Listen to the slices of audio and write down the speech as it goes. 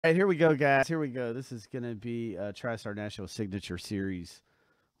All right, here we go, guys. Here we go. This is going to be TriStar National Signature Series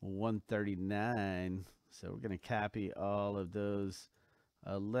 139. So we're going to copy all of those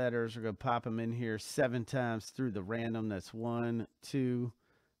letters. We're going to pop them in here 7 times through the random. That's 1, 2,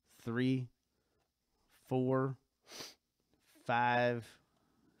 3, 4, 5,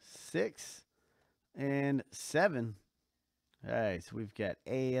 6, and 7. All right, so we've got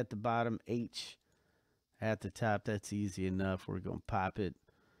A at the bottom, H at the top. That's easy enough. We're going to pop it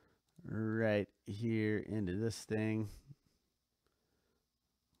right here into this thing.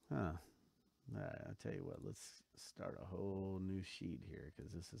 Huh. I'll tell you what, let's start a whole new sheet here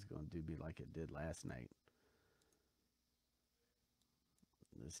because this is going to do me like it did last night.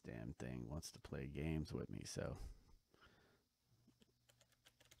 This damn thing wants to play games with me, so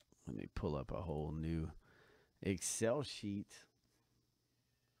let me pull up a whole new Excel sheet.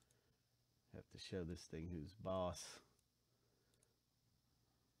 Have to show this thing who's boss.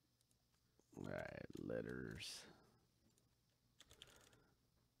 All right, letters.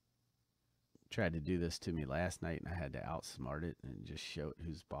 Tried to do this to me last night, and I had to outsmart it and just show it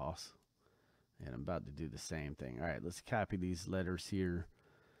who's boss. And I'm about to do the same thing. All right, let's copy these letters here.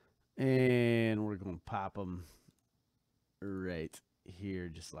 And we're going to pop them right here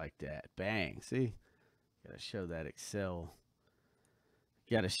just like that. Bang. See? Got to show that Excel.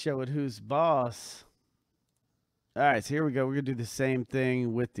 Got to show it who's boss. All right, so here we go. We're going to do the same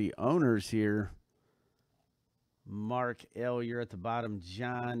thing with the owners here. Mark L, you're at the bottom.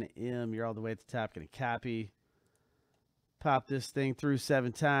 John M, you're all the way at the top. Going to copy. Pop this thing through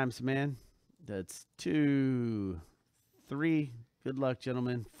 7 times, man. That's 2, 3. Good luck,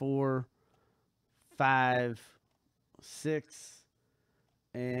 gentlemen. 4, 5, 6,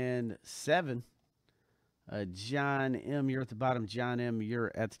 and 7. John M, you're at the bottom. John M,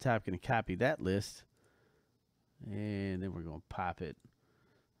 you're at the top. Going to copy that list. And then we're going to pop it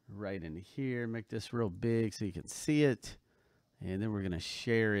right into here. Make this real big so you can see it. And then we're going to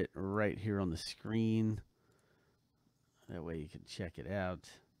share it right here on the screen. That way you can check it out.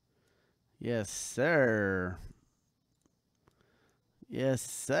 Yes, sir. Yes,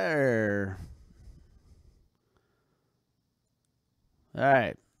 sir. All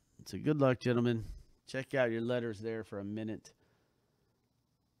right. So good luck, gentlemen. Check out your letters there for a minute.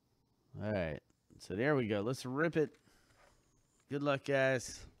 All right. So there we go. Let's rip it. Good luck,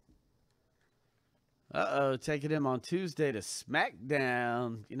 guys. Uh-oh, taking him on Tuesday to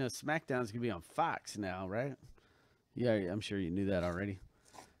SmackDown. You know, SmackDown's going to be on Fox now, right? Yeah, I'm sure you knew that already.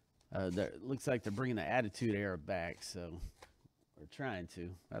 Looks like they're bringing the Attitude Era back, so we're trying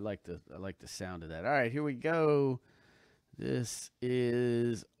to. I like the sound of that. All right, here we go. This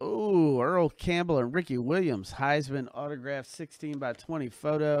is Earl Campbell and Ricky Williams Heisman autograph 16x20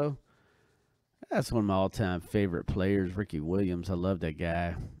 photo. That's one of my all-time favorite players, Ricky Williams. I love that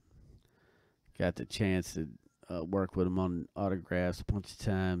guy. Got the chance to work with him on autographs a bunch of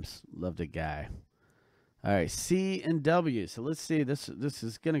times. Love the guy. All right, C and W. So let's see. This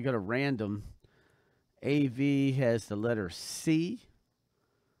is going to go to random. AV has the letter C.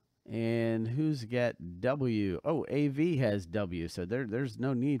 And who's got W? Oh, AV has W. So there's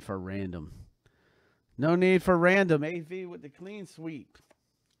no need for random. No need for random. AV with the clean sweep.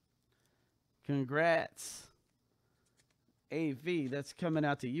 Congrats. AV, that's coming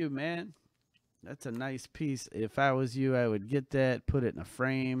out to you, man. That's a nice piece. If I was you, I would get that, put it in a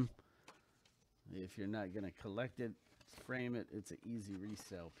frame. If you're not going to collect it, frame it. It's an easy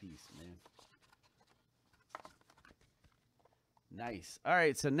resale piece, man. Nice. All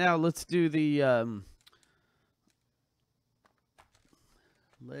right, so now let's do the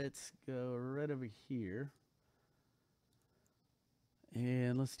let's go right over here.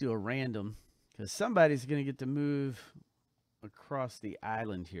 And let's do a random because somebody's going to get to move across the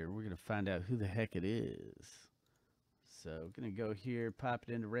island here. We're going to find out who the heck it is. So we're going to go here, pop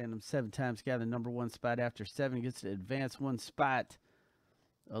it into random 7 times. Got the number 1 spot after 7. Gets to advance 1 spot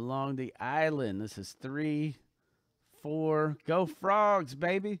along the island. This is 3, 4. Go Frogs,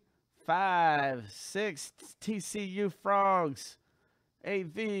 baby. 5, 6. TCU Frogs.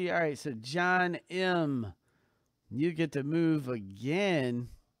 AV. All right, so John M. You get to move again.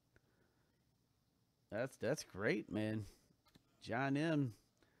 That's great, man. John M.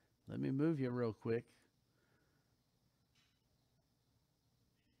 Let me move you real quick.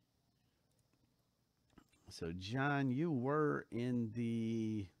 So, John, you were in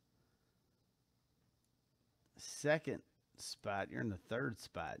the 2nd spot. You're in the 3rd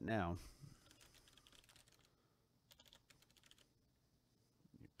spot now.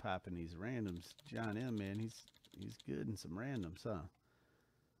 You're popping these randoms. John M., man, he's good in some randoms, huh?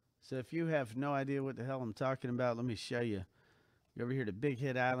 So if you have no idea what the hell I'm talking about, let me show you. Go over here to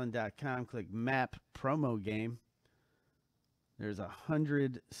BigHitIsland.com, click Map Promo Game. There's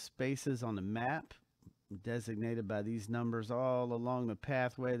 100 spaces on the map designated by these numbers all along the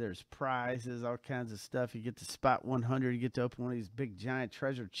pathway. There's prizes, all kinds of stuff. You get to spot 100, you get to open one of these big giant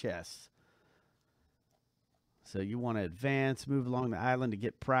treasure chests. So you want to advance, move along the island to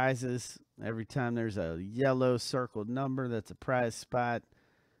get prizes. Every time there's a yellow circled number, that's a prize spot.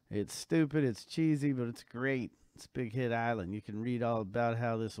 It's stupid, it's cheesy, but it's great. It's Big Hit Island. You can read all about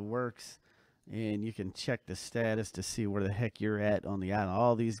how this works, and you can check the status to see where the heck you're at on the island.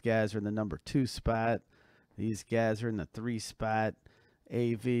 All these guys are in the number 2 spot. These guys are in the 3 spot.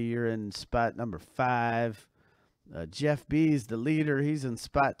 AV, you're in spot number 5. Jeff B is the leader. He's in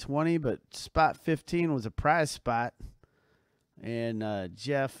spot 20, but spot 15 was a prize spot. And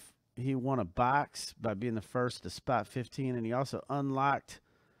Jeff, he won a box by being the first to spot 15, and he also unlocked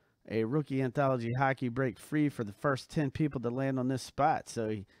a rookie anthology hockey break free for the first 10 people to land on this spot.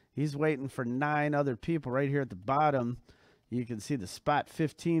 So he's waiting for 9 other people right here at the bottom. You can see the spot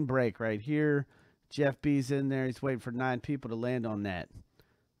 15 break right here. Jeff B's in there. He's waiting for 9 people to land on that.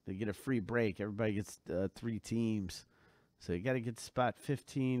 They get a free break. Everybody gets 3 teams. So you got to get to spot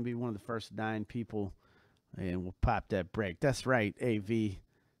 15, be one of the first 9 people, and we'll pop that break. That's right, AV.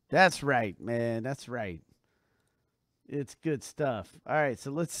 That's right, man. That's right. It's good stuff. All right,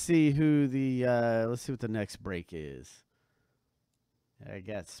 so let's see who the let's see what the next break is. I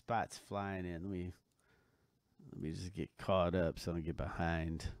got spots flying in. Let me just get caught up so I don't get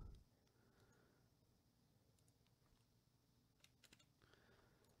behind.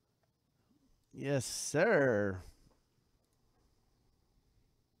 Yes, sir.